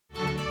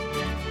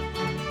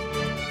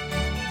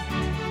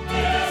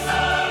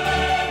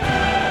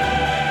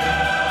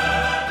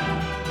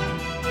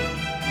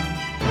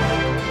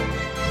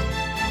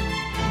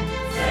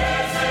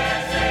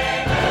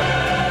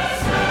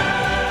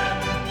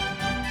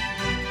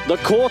The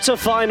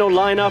quarter-final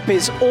lineup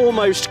is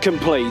almost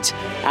complete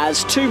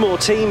as two more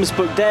teams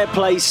book their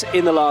place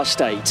in the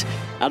last eight.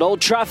 At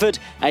Old Trafford,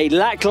 a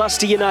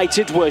lacklustre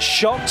United were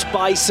shocked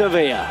by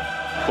Sevilla.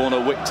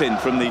 Corner whipped in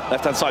from the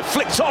left-hand side,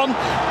 flicked on,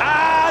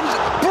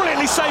 and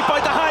brilliantly saved by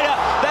De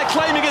Gea. They're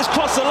claiming it's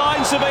crossed the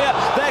line, Sevilla.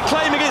 They're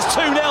claiming it's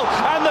 2-0,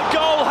 and the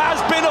goal has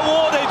been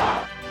awarded.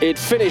 It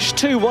finished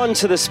 2-1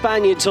 to the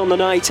Spaniards on the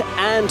night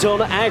and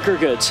on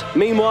aggregate.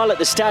 Meanwhile, at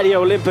the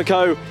Stadio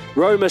Olimpico,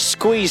 Roma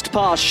squeezed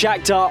past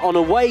Shakhtar on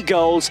away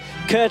goals,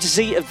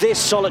 courtesy of this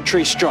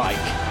solitary strike.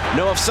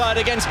 No offside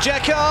against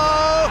Dzeko.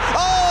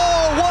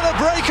 Oh, what a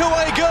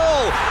breakaway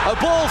goal! A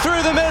ball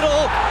through the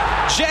middle.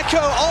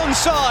 Dzeko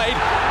onside,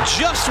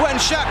 just when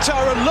Shakhtar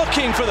are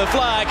looking for the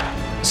flag.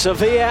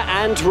 Sevilla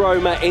and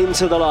Roma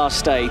into the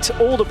last eight.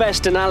 All the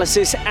best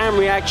analysis and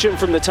reaction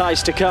from the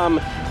ties to come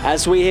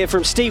as we hear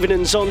from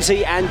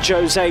N'Zonzi and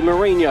Jose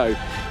Mourinho.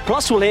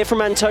 Plus, we'll hear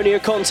from Antonio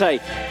Conte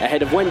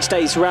ahead of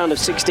Wednesday's round of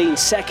 16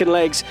 second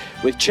legs,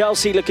 with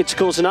Chelsea looking to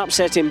cause an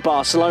upset in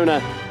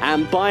Barcelona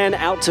and Bayern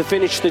out to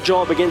finish the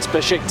job against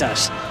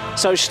Besiktas.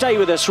 So stay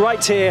with us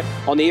right here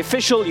on the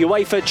official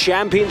UEFA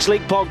Champions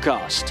League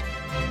podcast.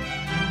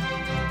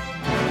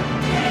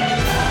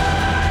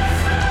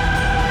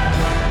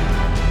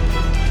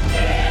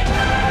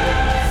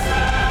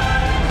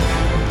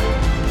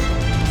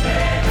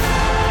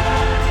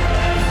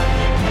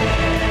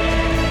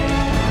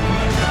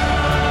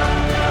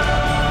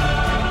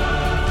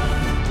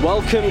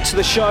 Welcome to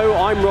the show.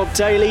 I'm Rob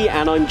Daly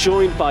and I'm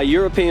joined by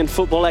European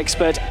football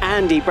expert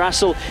Andy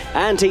Brassel.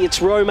 Andy,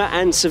 it's Roma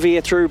and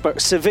Sevilla through,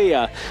 but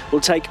Sevilla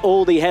will take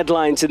all the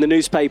headlines in the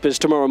newspapers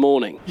tomorrow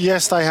morning.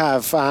 Yes, they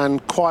have,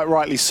 and quite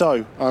rightly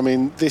so. I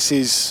mean, this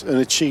is an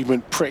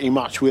achievement pretty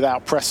much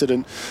without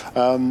precedent.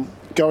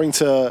 Going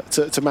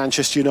to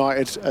Manchester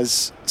United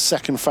as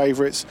second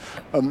favourites.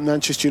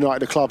 Manchester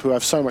United, a club who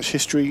have so much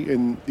history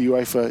in the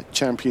UEFA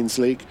Champions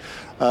League.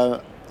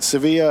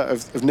 Sevilla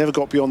have never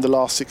got beyond the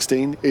last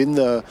 16 in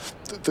the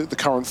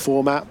current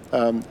format.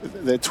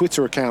 Their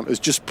Twitter account has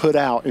just put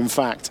out, in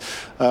fact,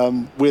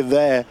 we're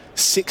there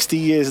 60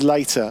 years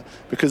later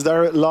because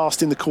they're at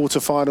last in the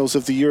quarterfinals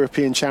of the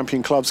European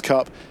Champion Clubs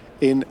Cup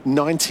in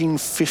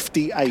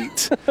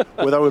 1958,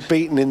 where they were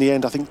beaten in the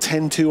end, I think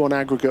 10-2 on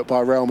aggregate by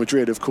Real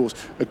Madrid. Of course,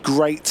 a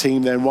great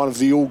team then, one of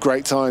the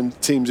all-great time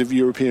teams of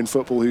European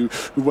football who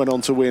went on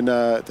to win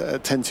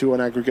 10-2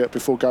 on aggregate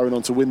before going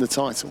on to win the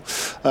title.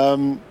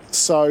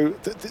 So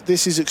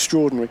this is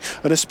extraordinary,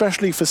 and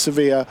especially for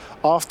Sevilla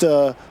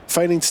after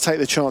failing to take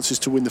the chances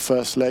to win the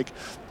first leg,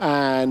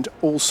 and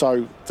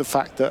also the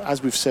fact that,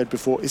 as we've said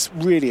before, it's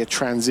really a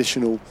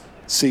transitional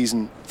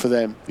season for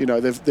them. You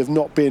know, they've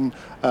not been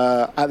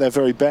at their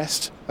very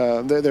best.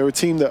 They're a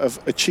team that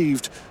have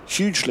achieved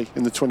hugely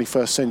in the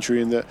 21st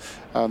century in the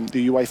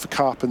UEFA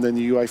Cup and then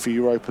the UEFA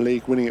Europa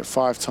League, winning it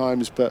 5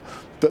 times. But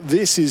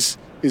this is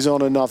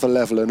on another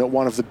level and at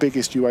one of the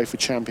biggest UEFA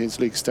Champions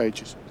League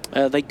stages.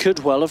 They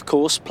could well, of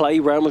course, play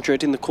Real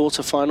Madrid in the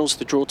quarterfinals,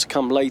 the draw to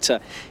come later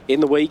in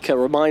the week. A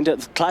reminder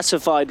of the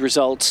classified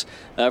results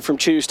from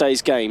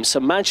Tuesday's game. So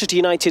Manchester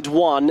United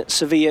 1,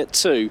 Sevilla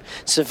 2.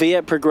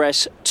 Sevilla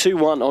progress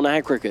 2-1 on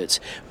aggregate.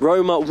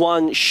 Roma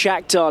 1,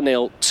 Shakhtar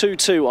 0,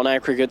 2-2 on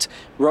aggregate.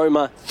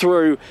 Roma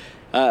through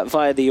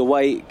via the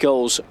away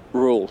goals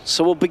rule.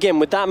 So we'll begin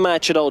with that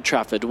match at Old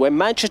Trafford, where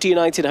Manchester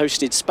United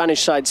hosted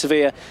Spanish side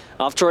Sevilla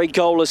after a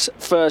goalless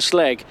first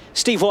leg.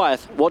 Steve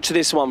Wyeth, watch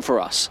this one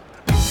for us.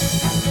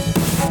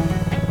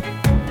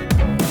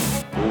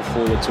 Ball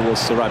forward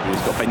towards Sarabia.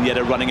 He's got Ben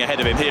Yedder running ahead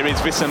of him. Here is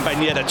Wissam Ben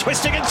Yedder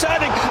twisting and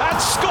turning and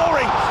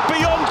scoring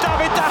beyond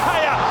David De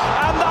Gea,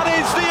 and that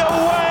is the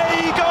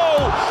away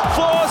goal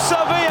for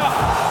Sevilla.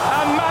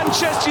 And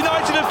Manchester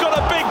United have got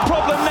a big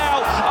problem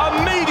now.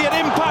 Immediate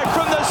impact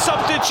from the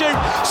substitute.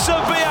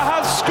 Sevilla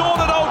has scored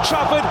at Old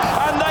Trafford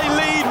and they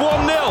lead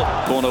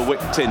 1-0. Corner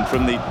whipped in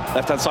from the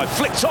left-hand side,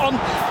 flicked on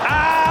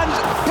and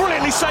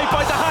brilliantly saved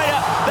by De Gea.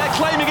 They're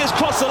claiming it's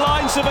crossed the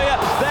line, Sevilla.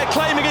 They're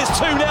claiming it's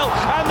 2-0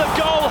 and the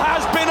goal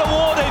has been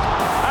awarded.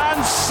 And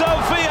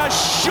Sevilla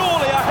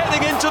surely are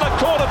heading into the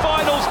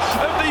quarterfinals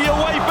of the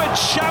UEFA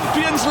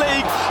Champions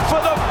League for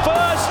the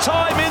first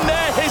time in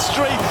their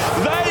history.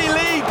 They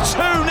lead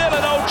 2-0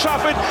 at Old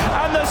Trafford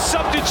and the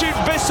substitute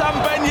Wissam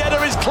Ben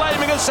Yedder is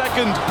claiming a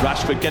second.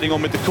 Rashford getting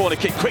on with the corner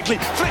kick quickly,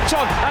 flicked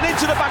on and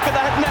into the back of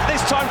the net,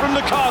 this time from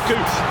Lukaku.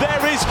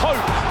 There is hope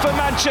for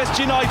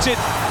Manchester United.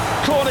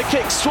 Corner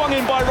kick swung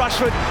in by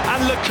Rashford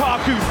and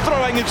Lukaku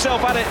throwing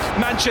himself at it.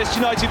 Manchester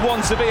United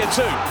 1, Sevilla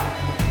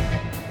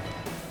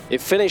 2.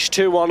 It finished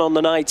 2-1 on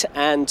the night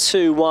and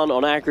 2-1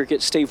 on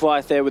aggregate. Steve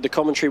Wyeth there with the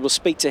commentary. We'll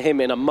speak to him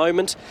in a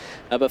moment.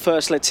 But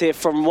first, let's hear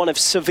from one of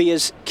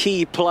Sevilla's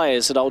key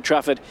players at Old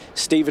Trafford,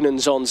 Steven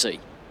N'Zonzi.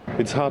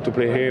 It's hard to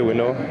play here, we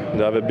know.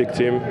 They have a big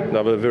team, they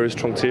have a very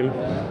strong team.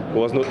 It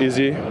was not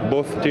easy.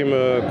 Both teams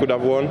could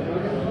have won,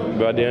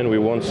 but at the end we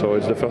won. So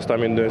it's the first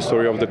time in the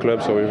history of the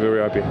club, so we're very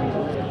happy.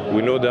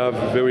 We know they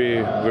have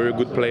very, very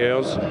good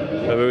players,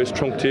 a very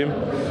strong team.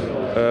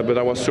 but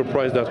I was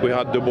surprised that we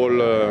had the ball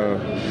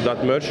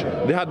that much.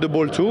 They had the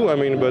ball too, I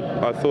mean, but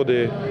I thought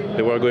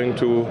they were going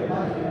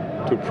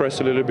to press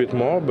a little bit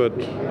more, but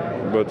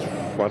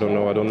I don't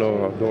know. I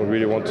don't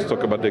really want to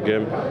talk about the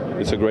game.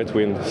 It's a great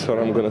win, that's what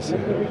I'm going to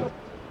say.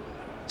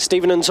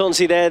 Stephen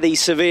N'Zonzi there, the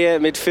Sevilla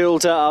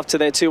midfielder, after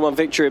their 2-1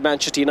 victory at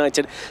Manchester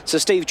United. So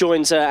Steve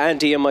joins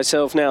Andy and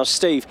myself now.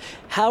 Steve,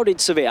 how did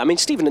Sevilla... I mean,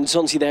 Stephen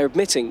N'Zonzi there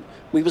admitting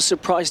we were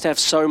surprised to have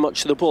so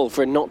much of the ball,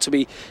 for it not to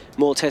be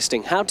more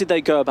testing. How did they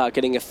go about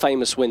getting a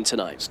famous win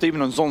tonight? Stephen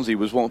N'Zonzi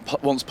was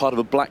once part of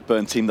a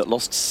Blackburn team that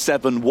lost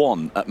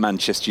 7-1 at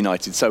Manchester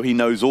United, so he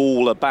knows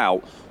all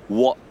about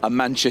what a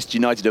Manchester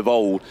United of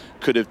old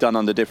could have done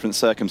under different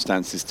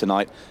circumstances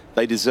tonight.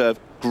 They deserve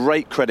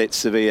great credit,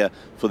 Sevilla,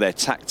 for their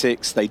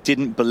tactics. They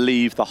didn't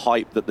believe the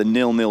hype that the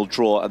 0-0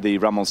 draw at the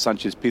Ramon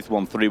Sanchez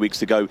Pizjuan 3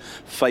 weeks ago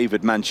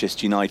favoured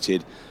Manchester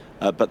United.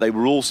 But they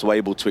were also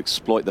able to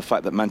exploit the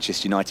fact that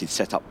Manchester United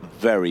set up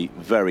very,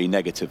 very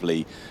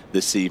negatively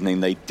this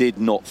evening. They did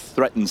not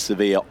threaten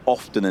Sevilla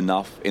often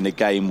enough in a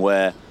game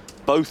where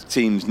both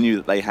teams knew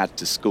that they had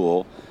to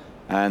score.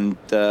 And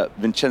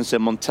Vincenzo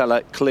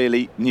Montella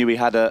clearly knew he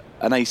had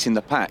an ace in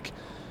the pack.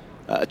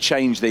 A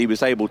change that he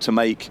was able to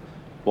make,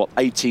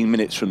 18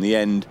 minutes from the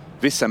end.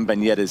 Wissam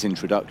Ben Yedder's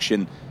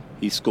introduction.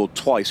 He scored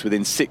twice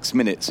within 6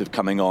 minutes of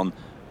coming on.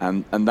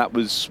 And that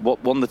was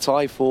what won the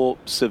tie for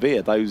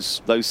Sevilla.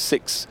 Those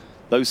 6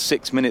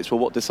 minutes were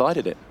what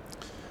decided it.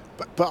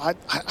 But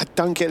I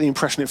don't get the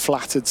impression it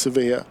flattered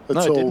Sevilla at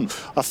all. It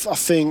didn't. I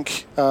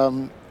think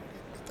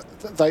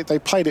they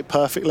played it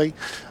perfectly,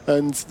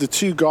 and the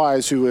two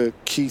guys who were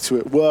key to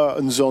it were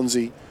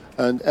N'Zonzi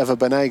and Ever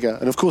Banega.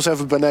 And of course,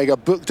 Ever Banega,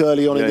 booked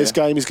early on in this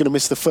game, is going to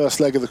miss the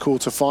first leg of the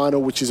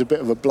quarter-final, which is a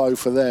bit of a blow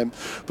for them.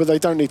 But they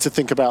don't need to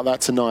think about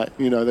that tonight.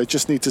 You know, they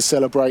just need to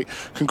celebrate,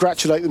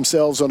 congratulate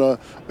themselves on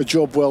a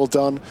job well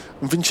done.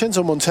 And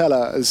Vincenzo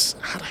Montella has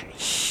had a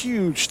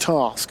huge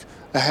task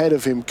ahead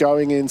of him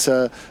going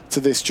into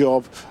this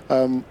job,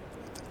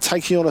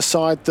 taking on a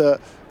side that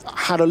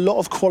had a lot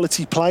of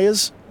quality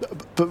players,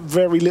 but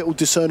very little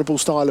discernible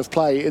style of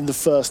play in the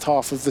first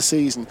half of the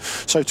season.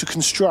 So to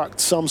construct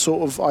some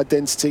sort of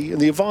identity,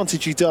 and the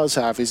advantage he does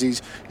have is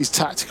he's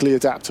tactically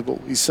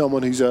adaptable. He's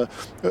someone who's a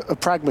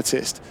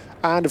pragmatist.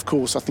 And of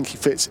course, I think he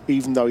fits,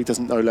 even though he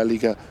doesn't know La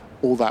Liga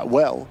all that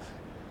well,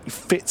 he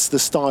fits the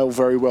style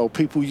very well.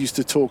 People used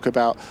to talk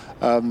about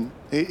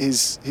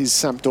his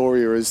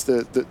Sampdoria as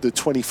the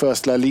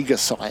 21st La Liga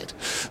side.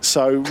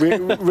 So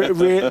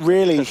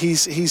really,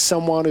 he's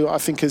someone who I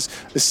think has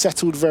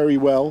settled very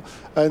well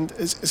and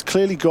has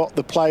clearly got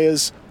the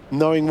players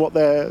knowing what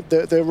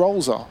their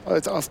roles are.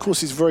 Of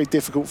course, it's very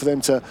difficult for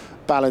them to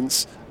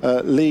balance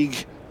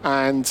league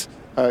and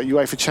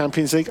UEFA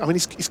Champions League. I mean,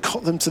 he's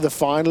got them to the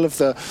final of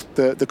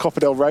the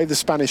Copa del Rey, the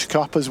Spanish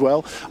Cup as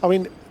well. I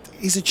mean,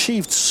 he's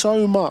achieved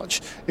so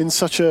much in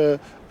such a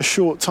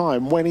short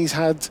time when he's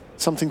had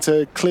something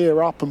to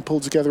clear up and pull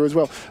together as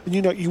well. And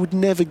you would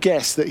never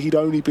guess that he'd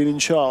only been in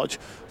charge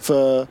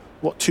for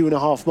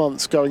 2.5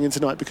 months going into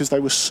tonight, because they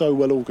were so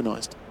well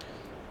organised.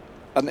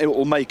 And it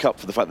will make up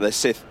for the fact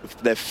that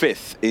they're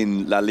fifth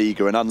in La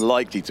Liga and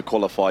unlikely to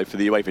qualify for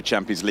the UEFA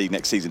Champions League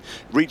next season.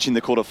 Reaching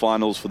the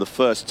quarterfinals for the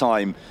first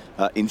time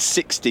in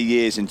 60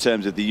 years in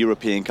terms of the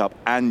European Cup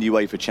and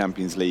UEFA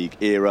Champions League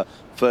era.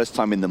 First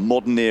time in the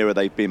modern era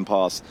they've been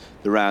past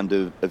the round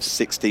of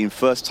 16.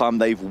 First time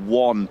they've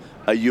won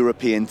a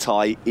European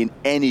tie in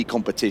any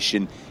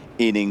competition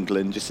in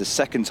England. Just the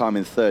second time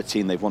in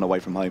 13 they've won away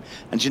from home.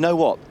 And you know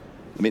what?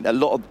 I mean,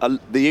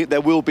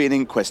 there will be an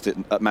inquest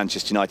at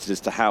Manchester United as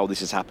to how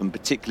this has happened,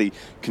 particularly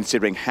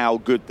considering how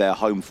good their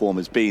home form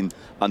has been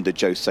under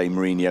Jose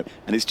Mourinho.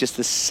 And it's just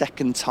the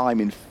second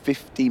time in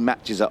 50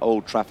 matches at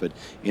Old Trafford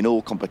in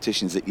all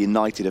competitions that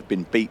United have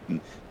been beaten.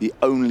 The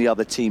only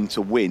other team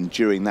to win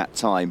during that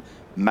time,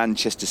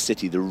 Manchester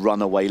City, the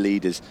runaway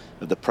leaders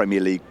of the Premier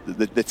League,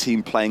 the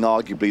team playing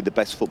arguably the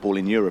best football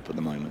in Europe at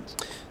the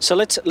moment. So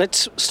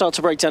let's start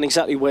to break down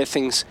exactly where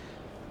things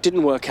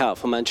didn't work out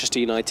for Manchester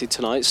United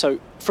tonight. So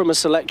from a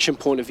selection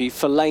point of view,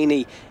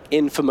 Fellaini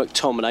in for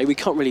McTominay. We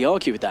can't really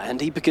argue with that,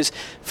 Andy, because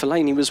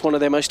Fellaini was one of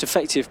their most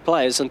effective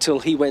players until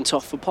he went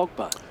off for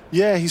Pogba.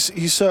 Yeah, he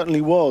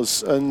certainly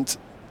was. And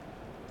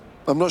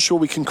I'm not sure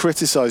we can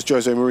criticise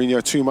Jose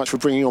Mourinho too much for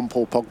bringing on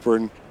Paul Pogba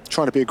and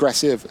trying to be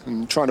aggressive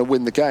and trying to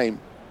win the game.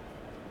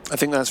 I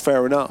think that's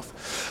fair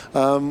enough.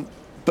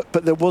 But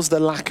there was the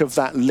lack of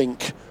that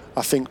link,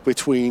 I think,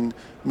 between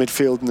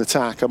midfield and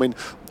attack. I mean,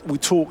 we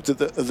talked at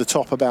the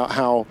top about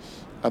how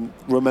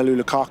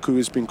Romelu Lukaku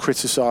has been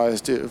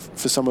criticised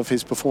for some of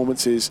his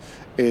performances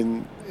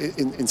in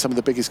some of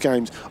the biggest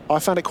games. I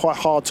found it quite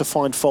hard to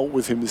find fault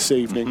with him this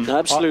evening. Mm-hmm.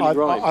 Absolutely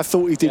right. I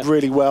thought he did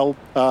really well.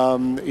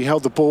 He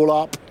held the ball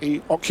up,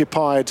 he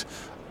occupied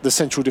the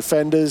central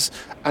defenders,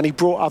 and he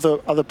brought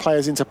other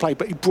players into play.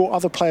 But he brought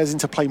other players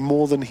into play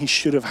more than he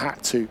should have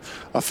had to,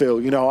 I feel.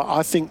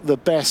 I think the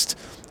best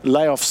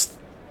layoffs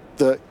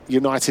that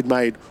United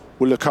made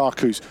were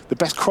Lukaku's. The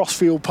best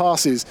cross-field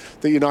passes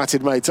that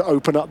United made to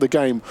open up the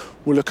game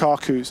were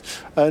Lukaku's.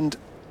 And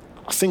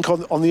I think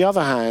on the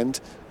other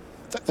hand,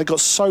 they got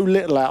so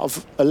little out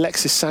of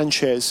Alexis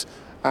Sanchez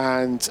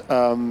and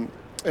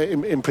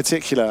in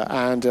particular,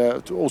 and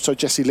also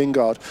Jesse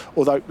Lingard.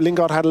 Although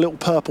Lingard had a little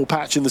purple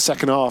patch in the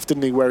second half,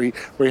 didn't he, where he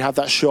had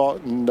that shot,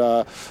 and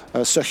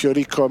Sergio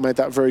Rico made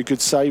that very good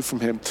save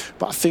from him.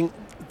 But I think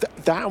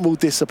that will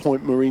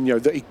disappoint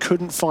Mourinho, that he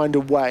couldn't find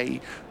a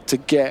way to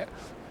get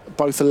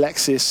both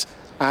Alexis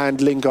and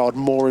Lingard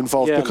more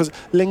involved, because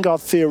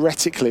Lingard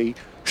theoretically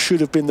should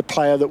have been the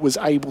player that was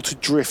able to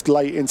drift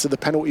late into the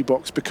penalty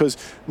box, because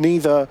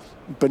neither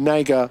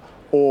Banega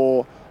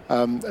or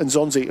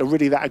N'Zonzi are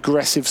really that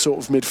aggressive sort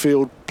of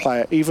midfield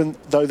player. Even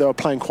though they were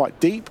playing quite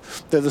deep,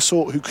 they're the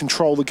sort who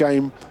control the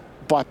game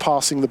by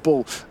passing the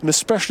ball. And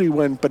especially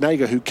when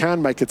Banega, who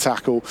can make a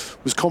tackle,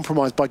 was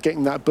compromised by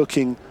getting that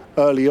booking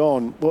early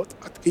on. Well,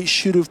 it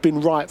should have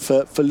been right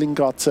for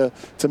Lingard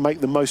to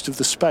make the most of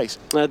the space.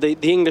 The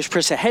English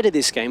press ahead of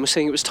this game was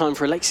saying it was time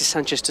for Alexis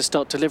Sanchez to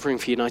start delivering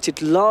for United.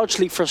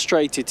 Largely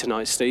frustrated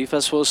tonight, Steve,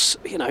 as was,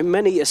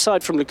 many,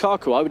 aside from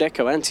Lukaku. I would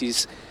echo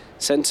Anti's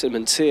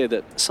sentiments here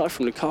that aside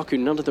from Lukaku,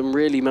 none of them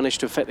really managed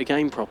to affect the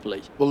game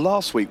properly. Well,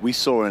 last week we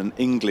saw an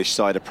English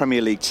side, a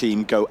Premier League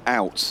team, go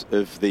out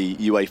of the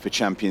UEFA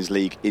Champions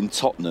League in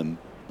Tottenham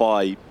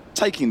by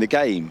taking the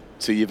game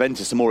to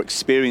Juventus, a more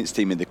experienced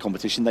team in the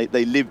competition.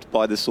 They lived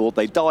by the sword,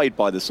 they died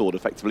by the sword,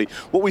 effectively.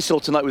 What we saw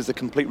tonight was the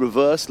complete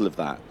reversal of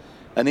that.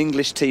 An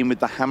English team with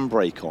the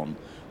handbrake on,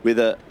 with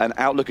an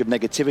outlook of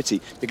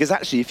negativity. Because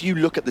actually, if you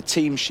look at the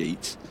team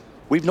sheet,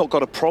 we've not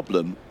got a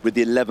problem with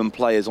the 11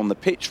 players on the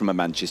pitch from a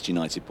Manchester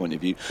United point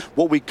of view.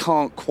 What we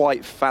can't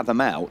quite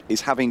fathom out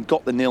is, having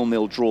got the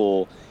 0-0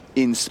 draw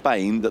in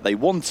Spain that they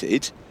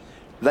wanted,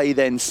 they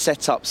then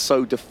set up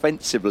so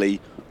defensively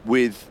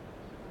with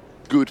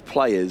good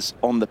players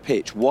on the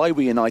pitch. Why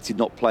were United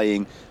not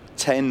playing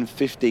 10,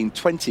 15,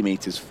 20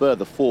 metres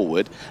further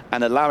forward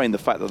and allowing the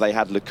fact that they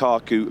had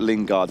Lukaku,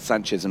 Lingard,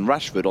 Sanchez and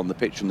Rashford on the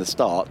pitch from the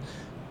start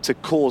to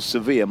cause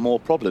Sevilla more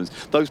problems?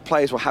 Those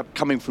players were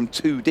coming from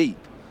too deep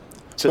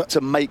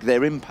to make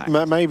their impact.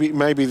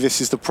 Maybe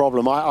this is the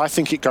problem. I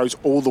think it goes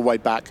all the way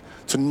back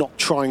to not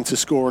trying to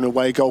score an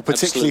away goal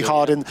particularly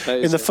hard in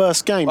the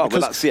first game.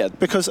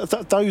 Because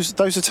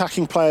those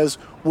attacking players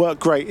work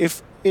great.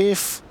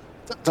 If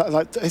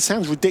it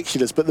sounds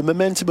ridiculous, but the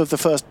momentum of the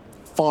first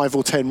 5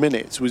 or 10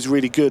 minutes was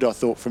really good, I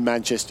thought, from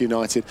Manchester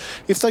United.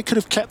 If they could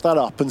have kept that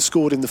up and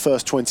scored in the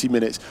first 20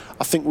 minutes,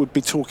 I think we'd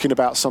be talking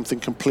about something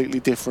completely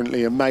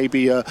differently, and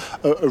maybe a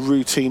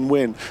routine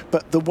win.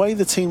 But the way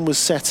the team was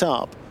set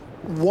up,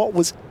 what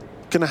was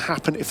going to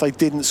happen if they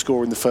didn't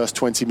score in the first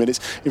 20 minutes?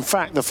 In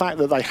fact, the fact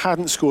that they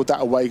hadn't scored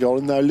that away goal,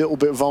 and they're a little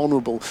bit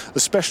vulnerable,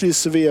 especially as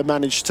Sevilla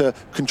managed to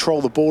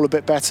control the ball a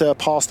bit better,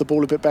 pass the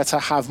ball a bit better,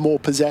 have more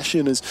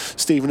possession, as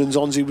Stephen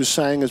N'Zonzi was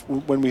saying, as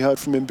when we heard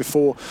from him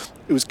before.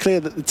 It was clear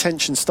that the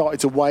tension started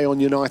to weigh on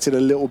United a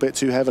little bit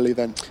too heavily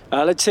then.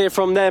 Let's hear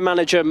from their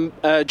manager,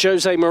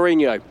 Jose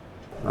Mourinho.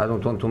 I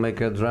don't want to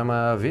make a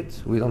drama of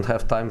it. We don't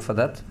have time for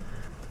that.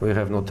 We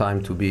have no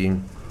time to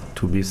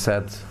be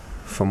sad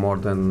for more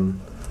than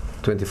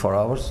 24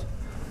 hours,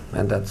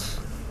 and that's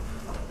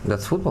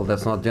football.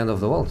 That's not the end of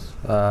the world.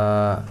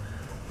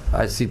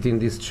 I sit in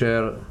this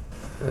chair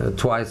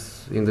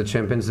twice in the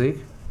Champions League,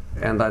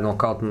 and I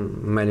knock out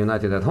Man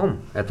United at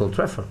home at Old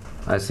Trafford.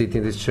 I sit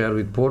in this chair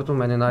with Porto,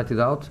 Man United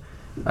out.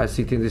 I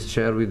sit in this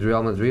chair with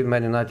Real Madrid,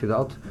 Man United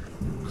out.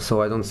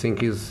 So I don't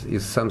think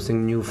is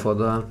something new for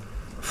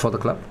the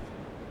club.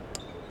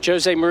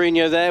 Jose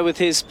Mourinho there with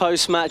his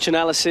post-match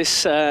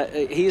analysis.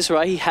 He is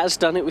right, he has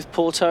done it with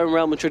Porto and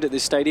Real Madrid at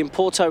this stadium.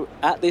 Porto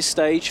at this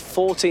stage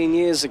 14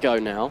 years ago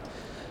now.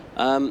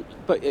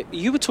 But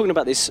you were talking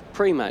about this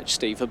pre-match,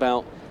 Steve,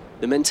 about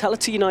the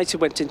mentality United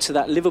went into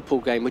that Liverpool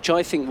game, which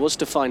I think was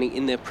defining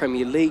in their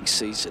Premier League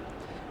season.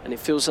 And it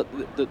feels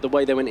that the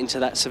way they went into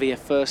that Sevilla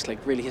first leg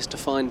really has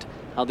defined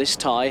how this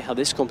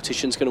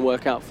competition is going to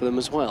work out for them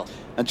as well.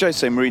 And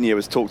Jose Mourinho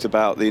has talked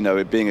about,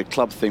 it being a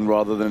club thing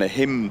rather than a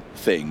him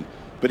thing.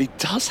 But he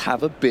does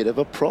have a bit of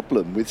a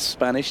problem with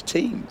Spanish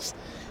teams.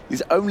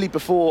 He's only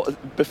before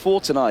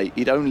tonight,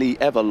 he'd only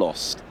ever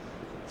lost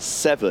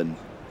 7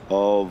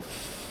 of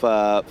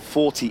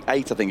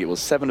 48, I think it was,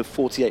 7 of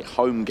 48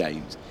 home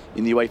games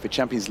in the UEFA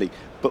Champions League.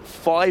 But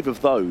 5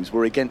 of those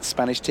were against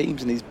Spanish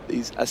teams, and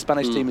a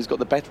Spanish team has got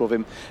the better of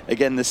him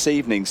again this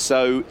evening.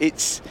 So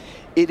it's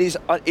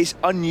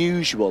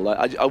unusual.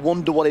 I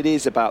wonder what it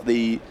is about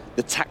the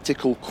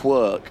tactical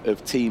quirk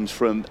of teams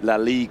from La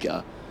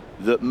Liga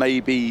that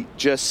maybe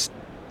just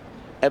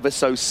ever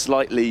so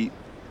slightly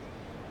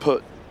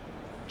put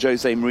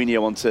Jose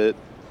Mourinho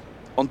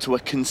onto a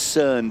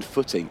concerned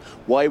footing.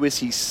 Why was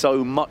he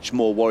so much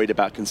more worried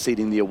about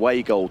conceding the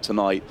away goal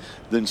tonight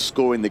than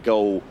scoring the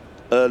goal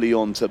early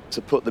on to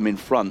put them in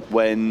front,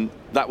 when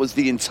that was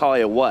the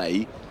entire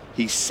way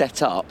he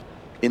set up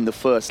in the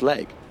first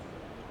leg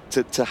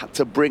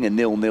to bring a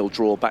 0-0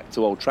 draw back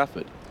to Old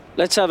Trafford?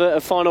 Let's have a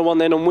final one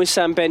then on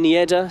Wissam Ben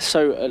Yedder.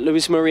 So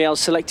Luis Muriel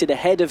selected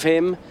ahead of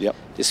him. Yep.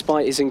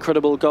 Despite his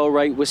incredible goal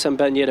rate, Wissam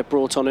Ben Yedder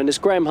brought on. And as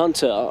Graham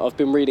Hunter, I've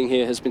been reading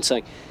here, has been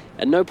saying,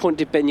 at no point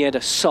did Ben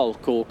Yedder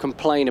sulk or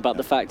complain about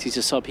the fact he's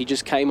a sub. He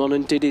just came on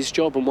and did his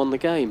job and won the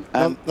game.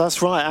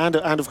 That's right. And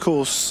of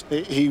course,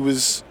 he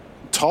was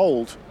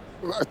told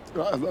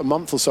a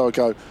month or so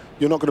ago,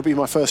 you're not going to be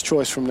my first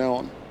choice from now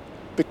on,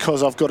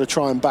 because I've got to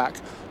try and back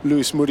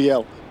Luis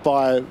Muriel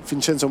by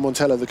Vincenzo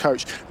Montella, the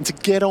coach, and to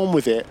get on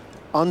with it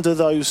under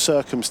those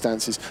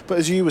circumstances. But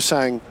as you were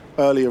saying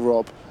earlier,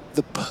 Rob,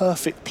 the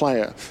perfect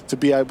player to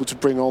be able to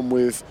bring on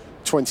with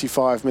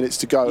 25 minutes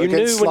to go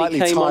against slightly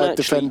tired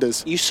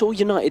defenders. You saw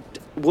United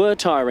were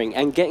tiring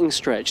and getting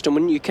stretched, and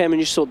when you came in,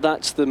 you saw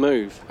that's the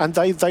move. And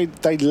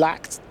they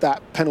lacked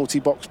that penalty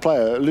box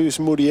player. Luis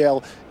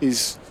Muriel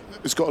has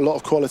got a lot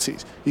of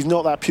qualities. He's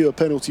not that pure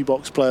penalty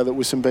box player that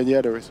Wissam Ben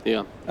Yedder is.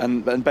 Yeah.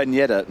 And Ben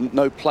Yedder,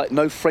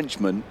 no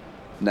Frenchman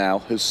now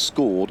has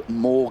scored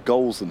more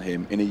goals than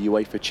him in a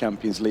UEFA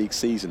Champions League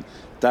season.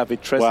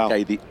 David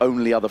Trezeguet, the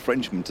only other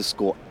Frenchman to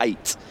score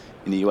 8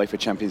 in the UEFA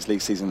Champions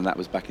League season, and that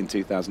was back in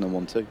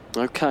 2001 too.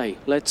 OK,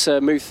 let's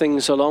move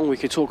things along. We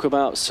could talk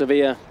about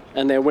Sevilla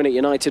and their win at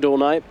United all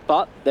night,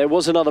 but there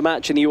was another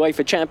match in the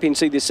UEFA Champions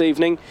League this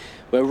evening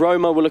where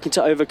Roma were looking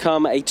to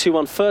overcome a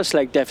 2-1 first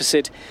leg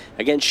deficit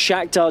against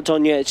Shakhtar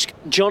Donetsk.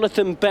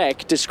 Jonathan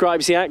Beck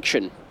describes the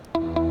action.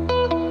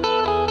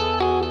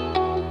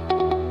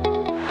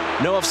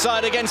 No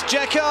offside against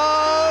Dzeko.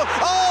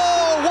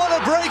 Oh, what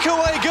a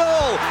breakaway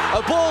goal.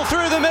 A ball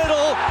through the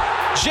middle.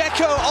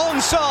 Dzeko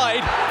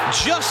onside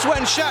just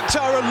when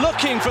Shakhtar are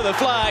looking for the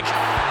flag.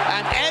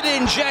 And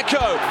Edin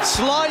Dzeko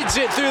slides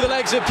it through the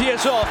legs of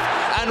Piatov.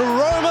 And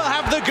Roma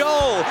have the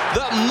goal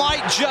that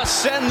might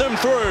just send them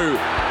through.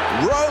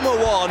 Roma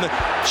 1,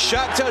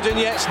 Shakhtar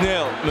Donetsk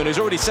 0. Who's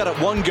already set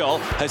up one goal,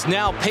 has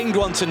now pinged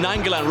one to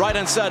Nangolan,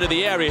 right-hand side of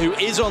the area, who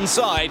is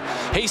onside.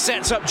 He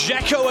sets up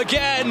Dzeko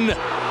again.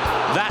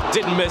 That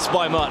didn't miss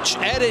by much.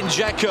 Edin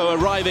Dzeko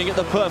arriving at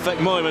the perfect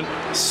moment,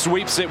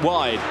 sweeps it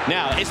wide.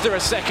 Now, is there a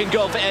second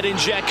goal for Edin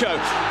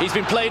Dzeko? He's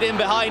been played in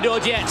behind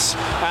Odets,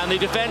 and the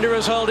defender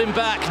has held him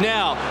back.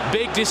 Now,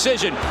 big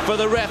decision for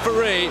the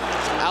referee,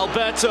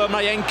 Alberto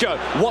Mayenko.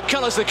 What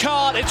colour's the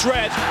card? It's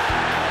red.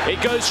 It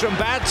goes from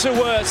bad to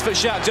worse for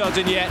Shakhtar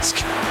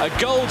Donetsk.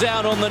 A goal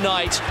down on the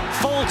night,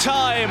 full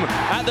time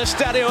at the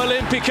Stadio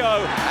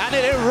Olimpico, and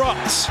it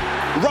erupts.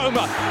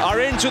 Roma are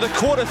into the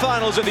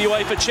quarterfinals of the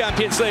UEFA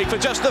Champions League for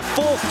just the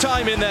 4th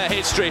time in their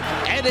history.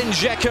 Edin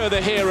Dzeko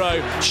the hero.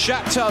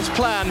 Shakhtar's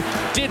plan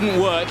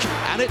didn't work,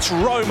 and it's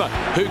Roma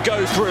who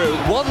go through.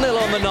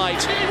 1-0 on the night,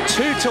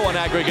 2-2 on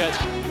aggregate.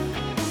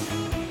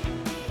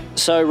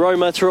 So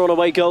Roma through on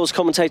away goals.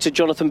 Commentator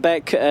Jonathan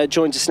Beck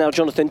joins us now.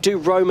 Jonathan, do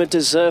Roma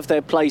deserve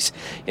their place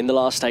in the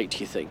last 8, do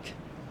you think?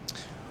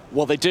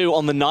 Well, they do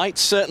on the night.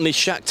 Certainly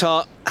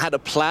Shakhtar had a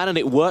plan and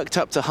it worked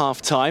up to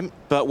half-time.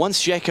 But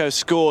once Dzeko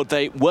scored,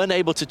 they weren't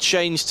able to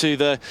change to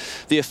the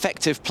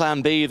effective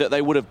plan B that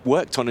they would have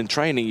worked on in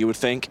training, you would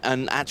think,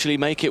 and actually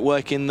make it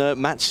work in the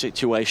match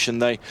situation.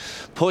 They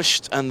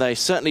pushed and they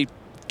certainly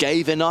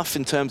gave enough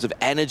in terms of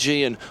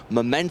energy and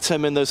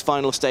momentum in those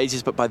final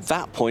stages, but by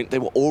that point they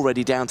were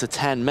already down to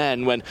 10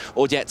 men when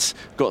Odets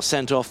got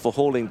sent off for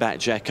hauling back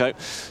Dzeko.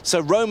 So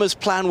Roma's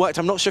plan worked.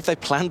 I'm not sure if they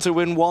planned to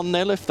win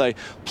 1-0, if they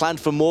planned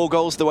for more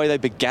goals. The way they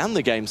began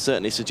the game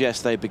certainly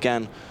suggests they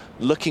began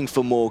looking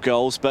for more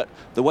goals, but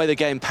the way the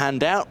game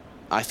panned out,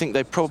 I think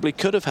they probably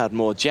could have had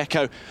more.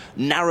 Dzeko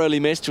narrowly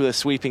missed with a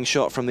sweeping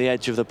shot from the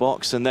edge of the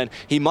box, and then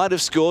he might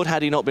have scored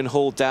had he not been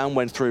hauled down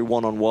when through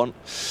one-on-one.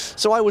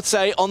 So I would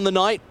say on the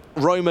night,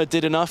 Roma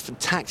did enough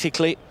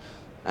tactically,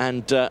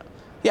 and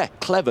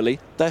cleverly,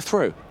 they're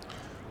through.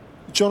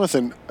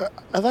 Jonathan,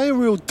 are they a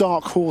real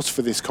dark horse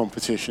for this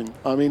competition?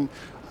 I mean,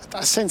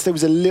 I sense there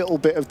was a little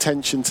bit of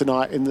tension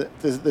tonight in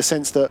the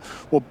sense that,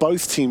 well,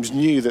 both teams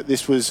knew that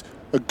this was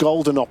a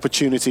golden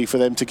opportunity for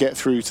them to get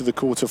through to the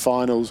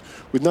quarterfinals.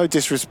 With no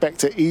disrespect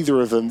to either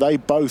of them, they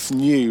both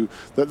knew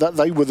that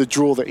they were the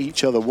draw that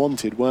each other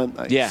wanted, weren't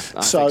they? Yeah,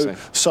 I think so.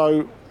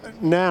 So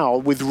now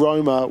with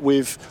Roma,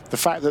 with the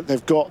fact that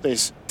they've got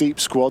this deep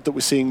squad that we're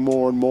seeing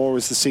more and more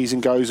as the season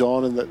goes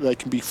on, and that they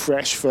can be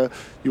fresh for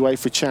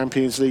UEFA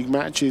Champions League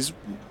matches,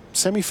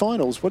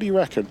 semi-finals, what do you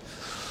reckon?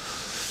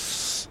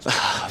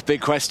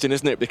 Big question,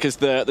 isn't it? Because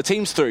the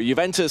teams through: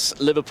 Juventus,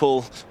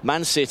 Liverpool,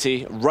 Man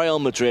City, Real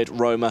Madrid,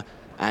 Roma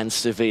and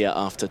Sevilla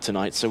after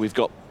tonight. So we've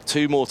got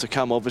 2 more to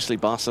come, obviously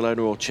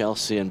Barcelona or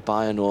Chelsea and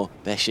Bayern or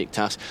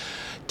Besiktas.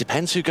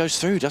 Depends who goes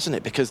through, doesn't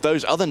it? Because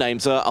those other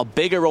names are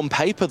bigger on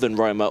paper than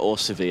Roma or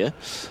Sevilla.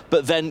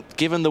 But then,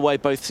 given the way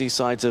both these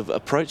sides have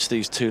approached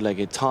these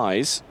 2-legged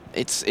ties,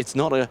 it's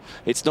not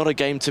a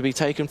game to be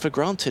taken for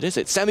granted, is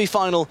it?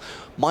 Semi-final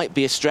might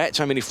be a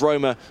stretch. I mean, if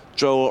Roma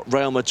draw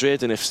Real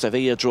Madrid and if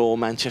Sevilla draw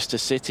Manchester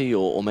City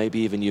or maybe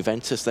even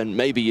Juventus, then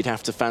maybe you'd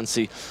have to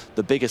fancy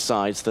the bigger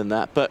sides than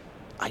that. But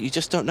you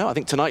just don't know. I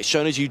think tonight's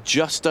shown us you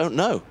just don't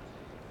know.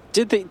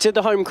 Did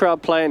the home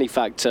crowd play any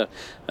factor,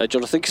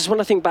 Jonathan? Because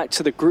when I think back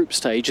to the group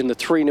stage and the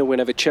 3-0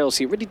 win over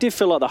Chelsea, it really did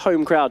feel like the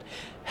home crowd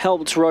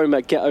helped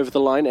Roma get over the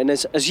line. And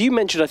as you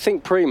mentioned, I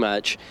think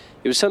pre-match,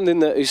 it was something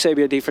that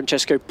Eusebio Di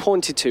Francesco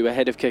pointed to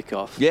ahead of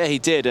kickoff. Yeah, he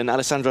did, and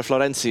Alessandro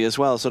Florenzi as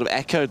well sort of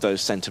echoed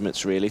those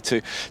sentiments, really,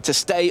 to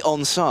stay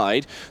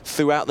onside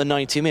throughout the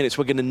 90 minutes.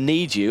 We're going to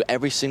need you,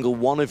 every single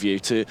one of you,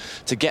 to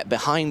get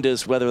behind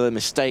us, whether they're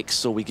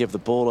mistakes or we give the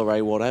ball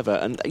away, whatever.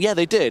 And yeah,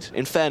 they did.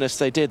 In fairness,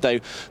 they did.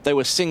 They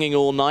were singing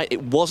all night.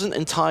 It wasn't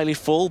entirely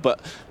full, but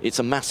it's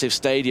a massive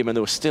stadium, and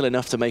there was still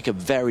enough to make a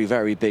very,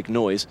 very big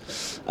noise.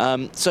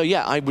 So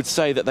yeah, I would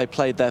say that they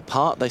played their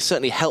part. They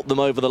certainly helped them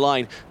over the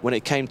line when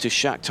it came to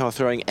Shakhtar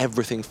throwing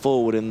everything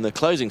forward in the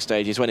closing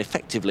stages, when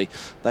effectively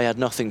they had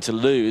nothing to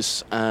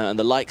lose, and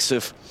the likes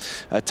of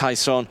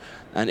Tyson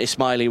and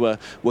Ismaili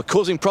were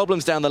causing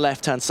problems down the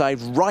left-hand side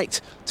right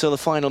till the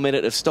final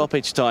minute of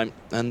stoppage time,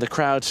 and the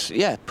crowd,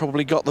 yeah,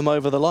 probably got them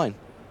over the line.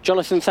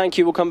 Jonathan, thank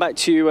you. We'll come back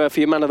to you for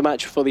your man of the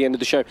match before the end of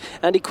the show.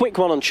 Andy, quick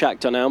one on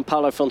Shakhtar now. And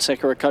Paulo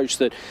Fonseca, a coach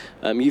that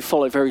you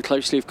followed very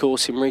closely, of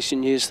course, in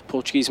recent years, the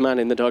Portuguese man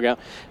in the dugout.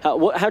 How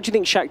do you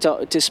think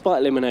Shakhtar, despite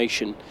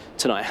elimination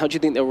tonight, how do you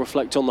think they'll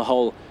reflect on the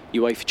whole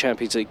UEFA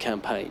Champions League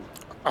campaign?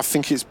 I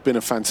think it's been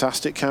a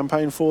fantastic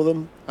campaign for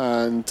them,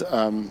 and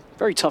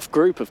very tough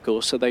group, of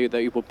course, so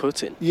they were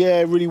put in.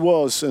 Yeah, it really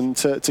was, and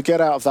to get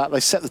out of that,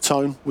 they set the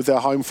tone with their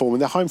home form,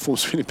 and their home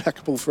form's been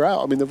impeccable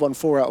throughout. I mean, they've won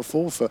 4 out of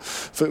 4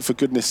 for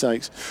goodness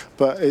sakes.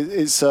 But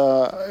it's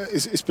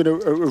been a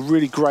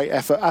really great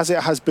effort, as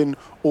it has been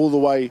all the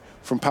way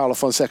from Paulo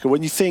Fonseca.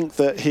 When you think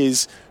that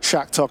his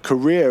Shakhtar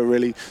career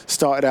really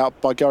started out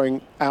by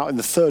going out in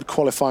the 3rd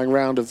qualifying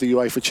round of the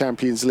UEFA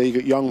Champions League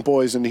at young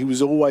boys, and he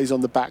was always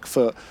on the back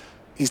foot.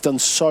 He's done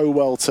so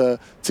well to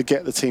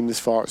get the team this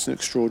far. It's an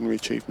extraordinary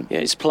achievement.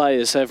 Yeah, his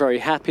players are very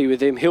happy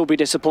with him. He'll be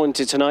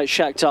disappointed tonight.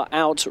 Shakhtar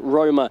out,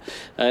 Roma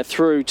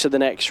through to the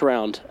next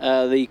round.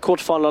 The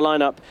quarter-final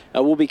lineup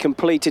will be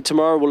completed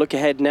tomorrow. We'll look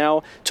ahead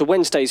now to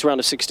Wednesday's round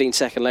of 16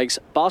 second legs.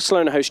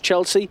 Barcelona host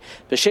Chelsea.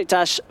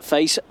 Besiktas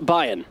face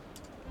Bayern.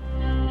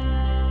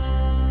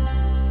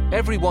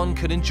 Everyone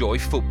can enjoy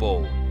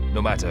football,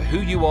 no matter who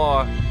you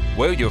are,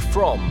 where you're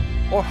from,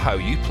 or how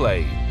you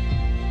play.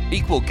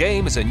 Equal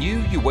Game is a new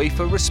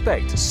UEFA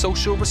Respect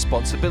Social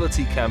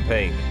Responsibility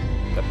campaign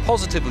that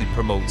positively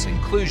promotes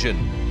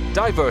inclusion,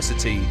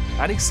 diversity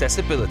and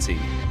accessibility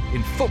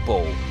in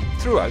football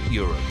throughout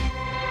Europe.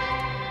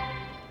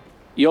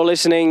 You're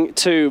listening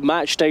to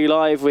Matchday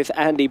Live with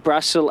Andy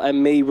Brassel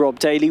and me, Rob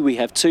Daly. We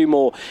have 2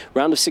 more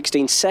round of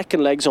 16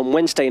 second legs on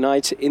Wednesday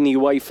night in the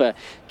UEFA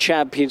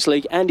Champions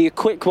League. Andy, a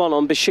quick one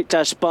on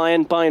Besiktas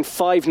Bayern. Bayern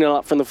 5-0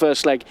 up from the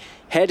first leg,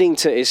 heading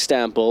to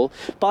Istanbul.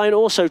 Bayern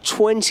also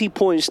 20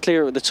 points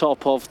clear at the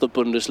top of the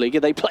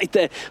Bundesliga. They played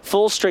their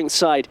full-strength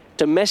side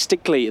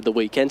domestically at the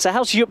weekend. So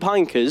how's Jupp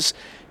Heynckes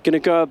going to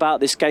go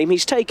about this game?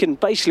 He's taken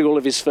basically all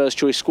of his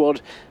first-choice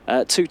squad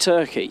to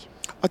Turkey.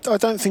 I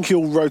don't think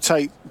he'll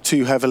rotate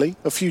too heavily.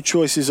 A few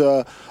choices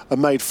are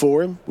made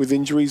for him with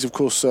injuries. Of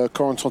course,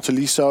 Corentin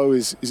Tolisso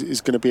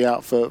is going to be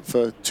out for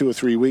 2 or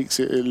 3 weeks,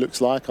 it looks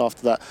like,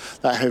 after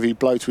that heavy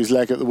blow to his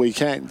leg at the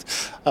weekend.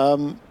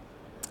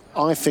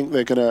 I think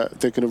they're going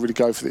to really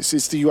go for this.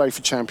 It's the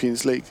UEFA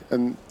Champions League,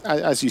 and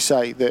as you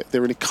say,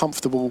 they're in a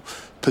comfortable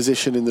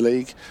position in the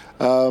league.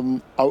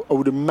 I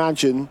would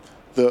imagine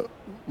that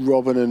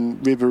Robben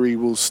and Ribéry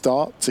will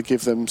start to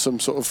give them some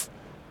sort of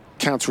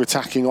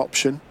counter-attacking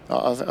option.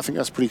 I think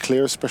that's pretty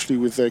clear, especially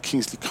with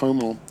Kingsley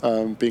Coman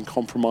being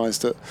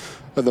compromised at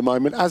the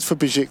moment. As for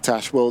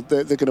Besiktas, well,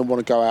 they're going to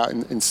want to go out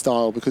in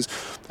style, because,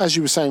 as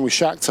you were saying with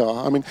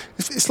Shakhtar, I mean,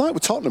 it's like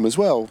with Tottenham as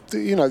well.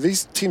 You know,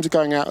 these teams are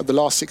going out at the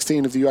last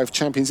 16 of the UEFA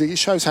Champions League. It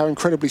shows how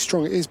incredibly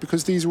strong it is,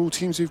 because these are all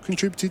teams who've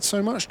contributed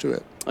so much to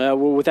it. Well,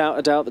 without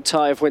a doubt, the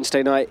tie of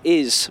Wednesday night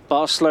is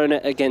Barcelona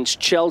against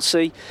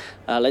Chelsea.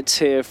 Let's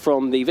hear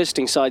from the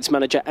visiting side's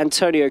manager,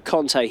 Antonio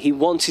Conte. He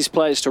wants his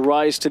players to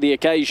rise to the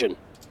occasion.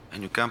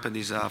 And Nou Camp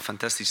is a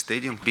fantastic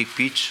stadium, big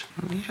pitch.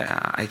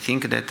 Yeah, I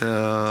think that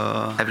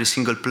every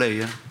single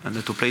player,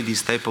 and to play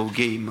this type of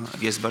game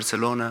against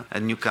Barcelona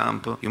at Nou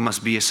Camp, you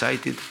must be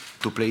excited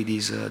to play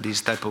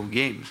this type of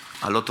game.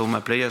 A lot of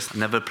my players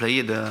never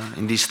played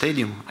in this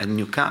stadium at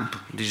Nou Camp.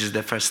 This is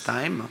the first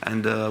time,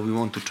 and we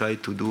want to try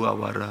to do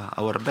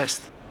our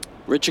best.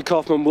 Richard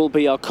Kaufman will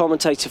be our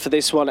commentator for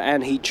this one,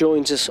 and he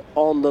joins us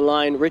on the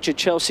line. Richard,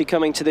 Chelsea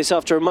coming to this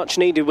after a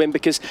much-needed win,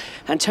 because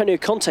Antonio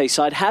Conte's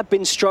side have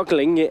been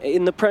struggling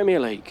in the Premier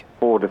League.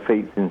 4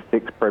 defeats in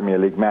 6 Premier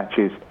League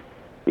matches,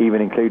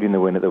 even including the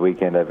win at the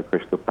weekend over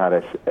Crystal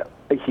Palace.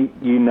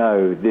 You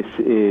know, this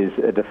is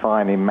a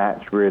defining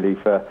match, really,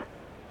 for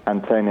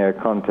Antonio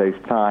Conte's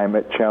time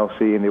at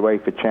Chelsea in the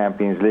UEFA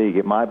Champions League.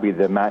 It might be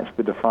the match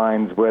that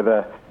defines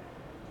whether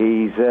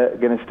he's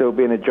going to still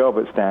be in a job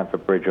at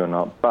Stamford Bridge or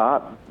not.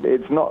 But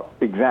it's not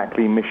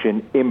exactly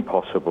mission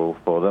impossible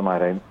for them, I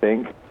don't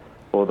think.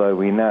 Although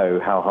we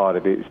know how hard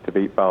it is to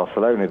beat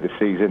Barcelona this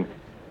season.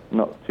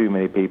 Not too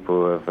many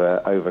people have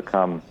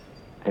overcome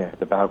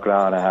the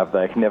Blaugrana, have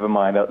they? Never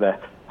mind up their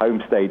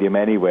home stadium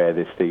anywhere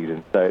this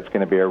season. So it's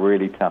going to be a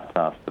really tough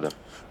task for them.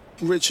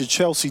 Richard,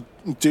 Chelsea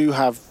do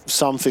have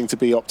something to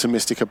be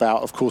optimistic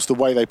about. Of course, the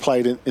way they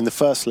played in the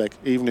first leg,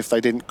 even if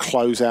they didn't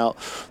close out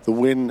the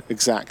win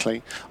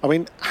exactly. I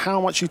mean,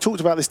 how much, you talked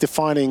about this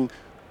defining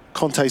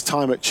Conte's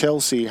time at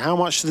Chelsea. How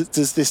much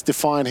does this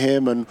define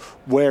him and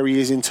where he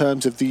is in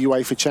terms of the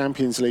UEFA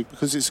Champions League?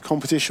 Because it's a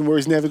competition where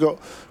he's never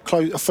got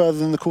further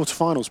than the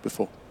quarterfinals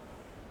before.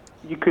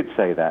 You could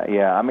say that,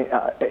 yeah. I mean,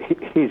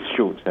 his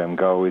short-term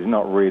goal is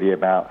not really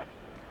about,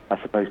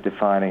 I suppose,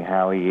 defining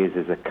how he is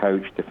as a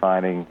coach,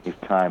 defining his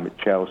time at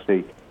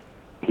Chelsea.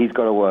 He's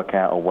got to work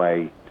out a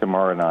way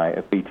tomorrow night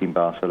of beating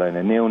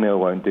Barcelona. 0-0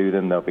 won't do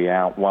them. They'll be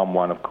out.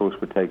 1-1, of course,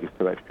 would take us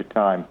to extra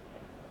time.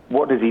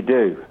 What does he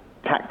do?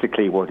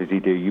 Tactically, what does he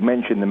do? You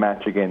mentioned the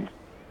match against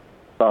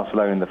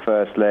Barcelona in the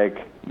first leg.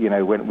 You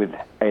know, went with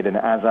Eden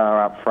Hazard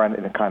up front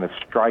in a kind of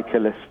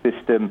strikerless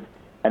system,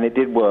 and it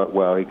did work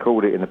well. He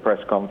called it in the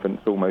press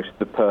conference almost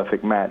the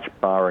perfect match,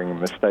 barring a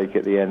mistake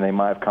at the end. They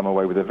might have come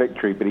away with a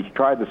victory, but he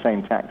tried the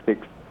same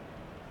tactics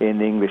in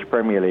the English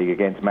Premier League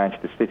against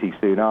Manchester City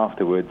soon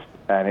afterwards,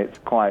 and it's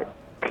quite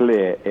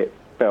clear it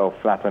fell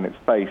flat on its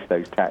face,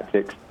 those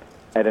tactics.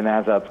 Eden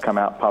Hazard's come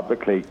out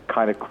publicly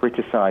kind of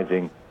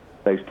criticising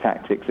those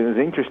tactics. And it was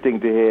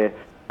interesting to hear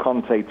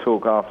Conte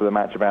talk after the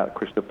match about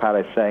Crystal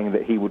Palace, saying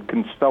that he would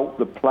consult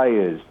the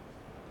players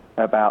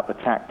about the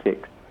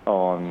tactics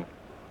on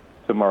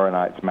tomorrow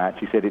night's match.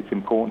 He said it's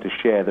important to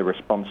share the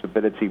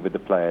responsibility with the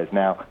players.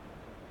 Now,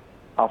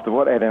 after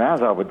what Eden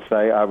Hazard would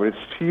say, I would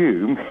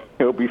assume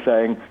he'll be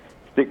saying,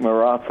 stick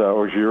Morata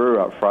or Giroud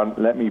up front,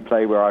 let me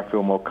play where I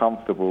feel more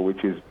comfortable,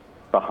 which is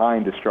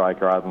behind a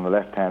striker, either on the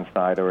left-hand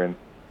side or in,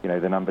 you know,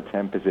 the number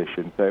 10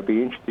 position. So it'd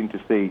be interesting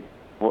to see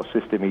what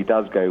system he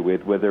does go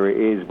with, whether it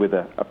is with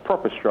a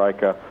proper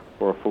striker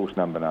or a false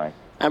number 9.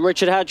 And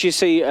Richard, how do you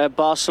see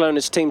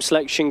Barcelona's team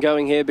selection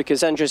going here?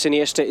 Because Andres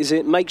Iniesta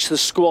it makes the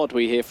squad,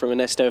 we hear from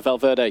Ernesto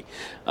Valverde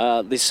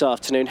this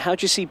afternoon. How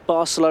do you see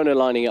Barcelona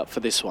lining up for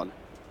this one?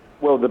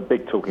 Well, the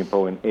big talking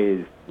point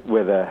is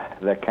whether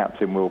their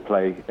captain will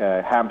play.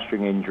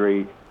 Hamstring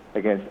injury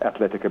against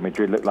Atletico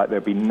Madrid looked like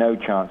there'd be no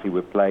chance he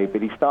would play,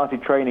 but he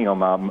started training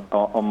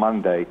on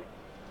Monday.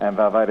 And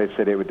Valverde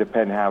said it would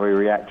depend how he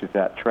reacted to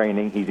that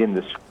training. He's in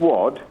the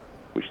squad,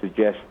 which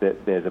suggests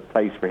that there's a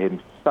place for him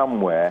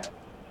somewhere.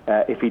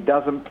 If he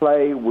doesn't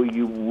play, well,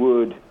 you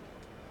would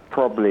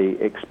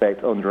probably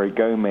expect Andre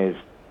Gomez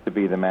to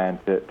be the man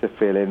to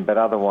fill in. But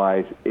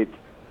otherwise, it's,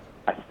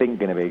 I think,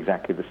 going to be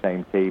exactly the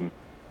same team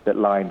that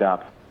lined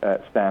up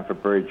at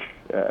Stamford Bridge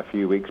a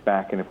few weeks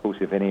back. And, of course,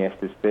 if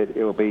Iniesta's fit,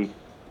 it will be,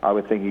 I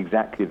would think,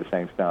 exactly the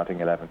same starting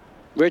 11.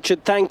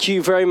 Richard, thank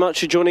you very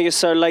much for joining us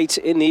so late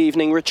in the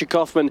evening. Richard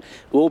Kaufman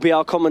will be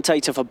our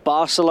commentator for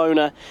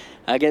Barcelona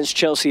against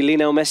Chelsea.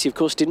 Lionel Messi, of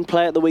course, didn't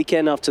play at the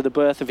weekend after the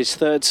birth of his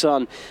third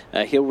son.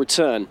 He'll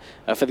return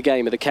for the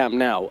game at the Camp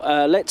Nou.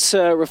 Let's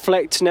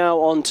reflect now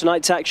on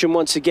tonight's action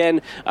once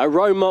again.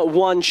 Roma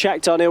 1,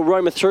 Shakhtar 0.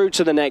 Roma through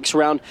to the next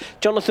round.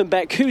 Jonathan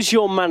Beck, who's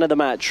your man of the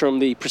match from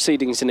the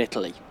proceedings in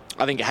Italy?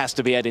 I think it has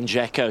to be Edin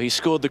Dzeko. He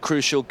scored the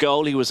crucial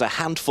goal. He was a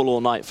handful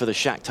all night for the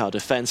Shakhtar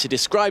defence. He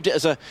described it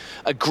as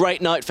a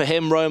great night for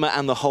him, Roma,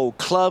 and the whole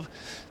club.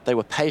 They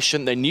were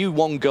patient. They knew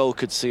one goal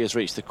could see us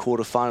reach the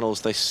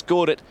quarter-finals. They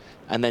scored it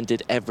and then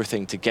did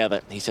everything together.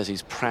 He says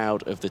he's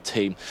proud of the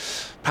team.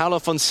 Paulo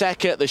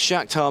Fonseca, the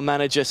Shakhtar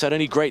manager, said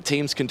only great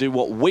teams can do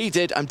what we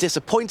did. I'm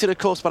disappointed, of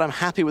course, but I'm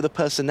happy with the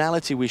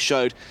personality we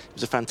showed. It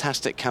was a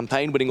fantastic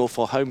campaign, winning all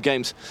 4 home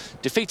games,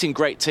 defeating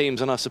great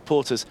teams, and our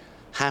supporters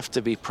have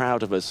to be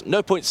proud of us.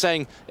 No point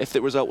saying if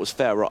the result was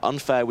fair or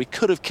unfair. We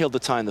could have killed the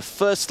tie in the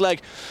first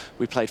leg.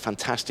 We played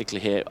fantastically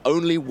here.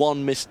 Only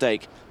one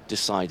mistake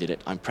decided it.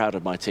 I'm proud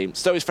of my team.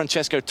 So is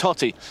Francesco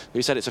Totti,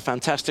 who said it's a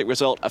fantastic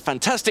result, a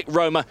fantastic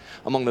Roma,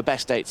 among the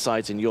best 8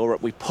 sides in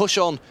Europe. We push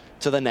on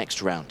to the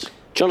next round.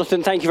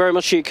 Jonathan, thank you very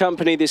much for your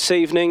company this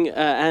evening.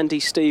 Andy,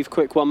 Steve,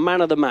 quick one.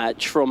 Man of the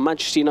match from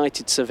Manchester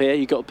United, Sevilla.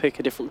 You've got to pick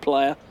a different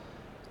player.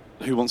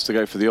 Who wants to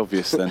go for the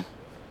obvious then?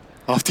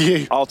 After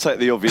you. I'll take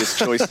the obvious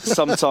choice.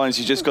 Sometimes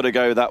you just got to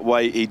go that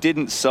way. He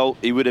didn't sulk.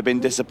 He would have been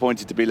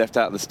disappointed to be left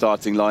out of the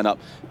starting lineup.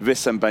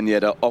 Wissam Ben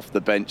Yedder off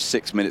the bench.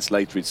 6 minutes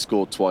later, he'd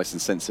scored twice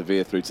and sent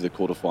Sevilla through to the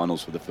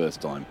quarterfinals for the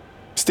first time.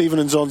 Stephen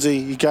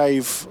N'Zonzi, he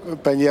gave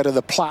Ben Yedder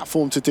the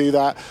platform to do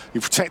that. He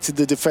protected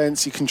the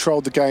defence. He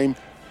controlled the game.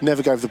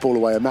 Never gave the ball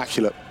away.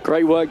 Immaculate.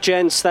 Great work,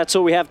 gents. That's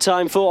all we have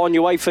time for on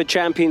UEFA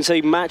Champions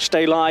League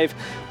Matchday Live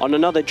on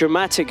another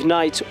dramatic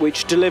night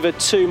which delivered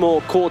 2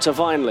 more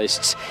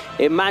quarter-finalists.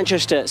 In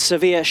Manchester,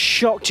 Sevilla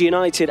shocked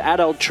United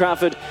at Old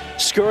Trafford,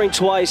 scoring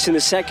twice in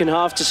the second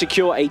half to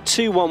secure a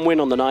 2-1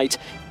 win on the night.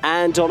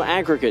 And on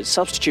aggregate,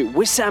 substitute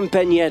Wissam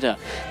Ben Yedder,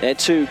 their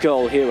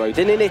 2-goal hero.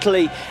 Then in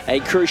Italy, a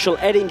crucial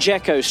Edin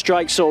Dzeko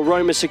strike saw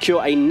Roma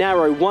secure a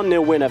narrow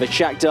 1-0 win over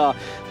Shakhtar.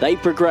 They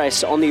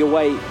progress on the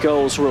away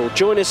goals rule.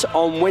 Join us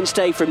on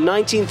Wednesday from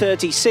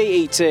 19:30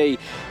 CET.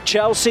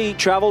 Chelsea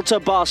travel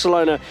to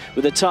Barcelona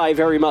with a tie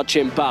very much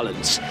in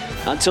balance.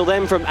 Until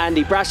then, from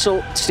Andy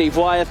Brassel, Steve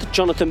Wyeth,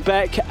 Jonathan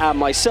Beck and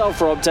myself,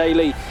 Rob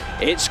Daly,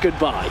 it's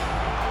goodbye.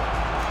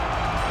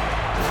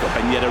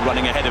 got Ben Yedder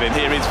running ahead of him.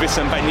 Here is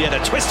Ben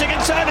Yedder twisting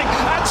and turning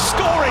and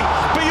scoring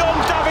beyond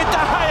David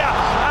De Gea,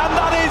 and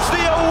that is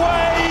the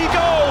away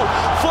goal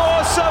for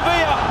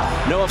Sevilla.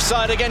 No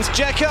offside against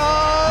Dzeko.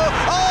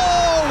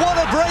 Oh, what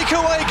a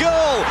breakaway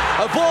goal!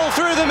 A ball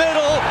through the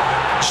middle.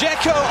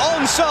 Dzeko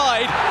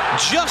onside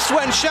just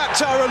when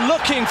Shakhtar are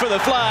looking for the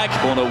flag.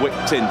 Corner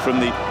whipped in from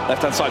the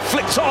left-hand side,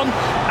 flicked on,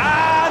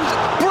 and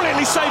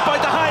brilliantly saved by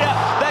De Gea.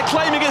 They're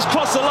claiming it's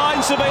crossed the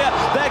line, Sevilla.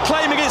 They're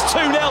claiming it's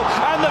 2-0,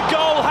 and the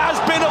goal has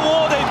been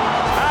awarded.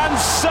 And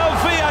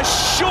Sevilla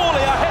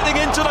surely are heading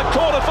into the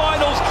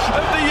quarter-finals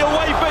of the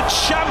UEFA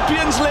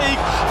Champions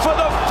League for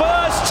the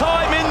first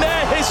time in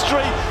their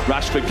history.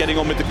 Rashford getting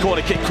on with the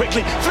corner kick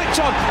quickly, flicked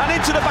on and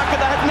into the back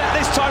of the net,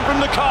 this time from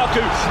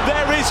Lukaku.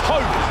 There is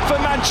hope for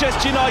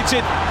Manchester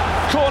United.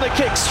 Corner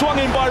kick swung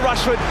in by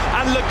Rashford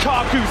and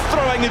Lukaku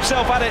throwing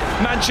himself at it.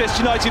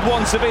 Manchester United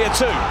 1, Sevilla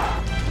 2.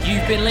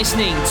 You've been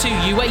listening to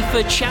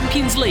UEFA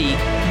Champions League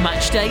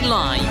Matchday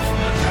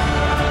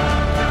Live.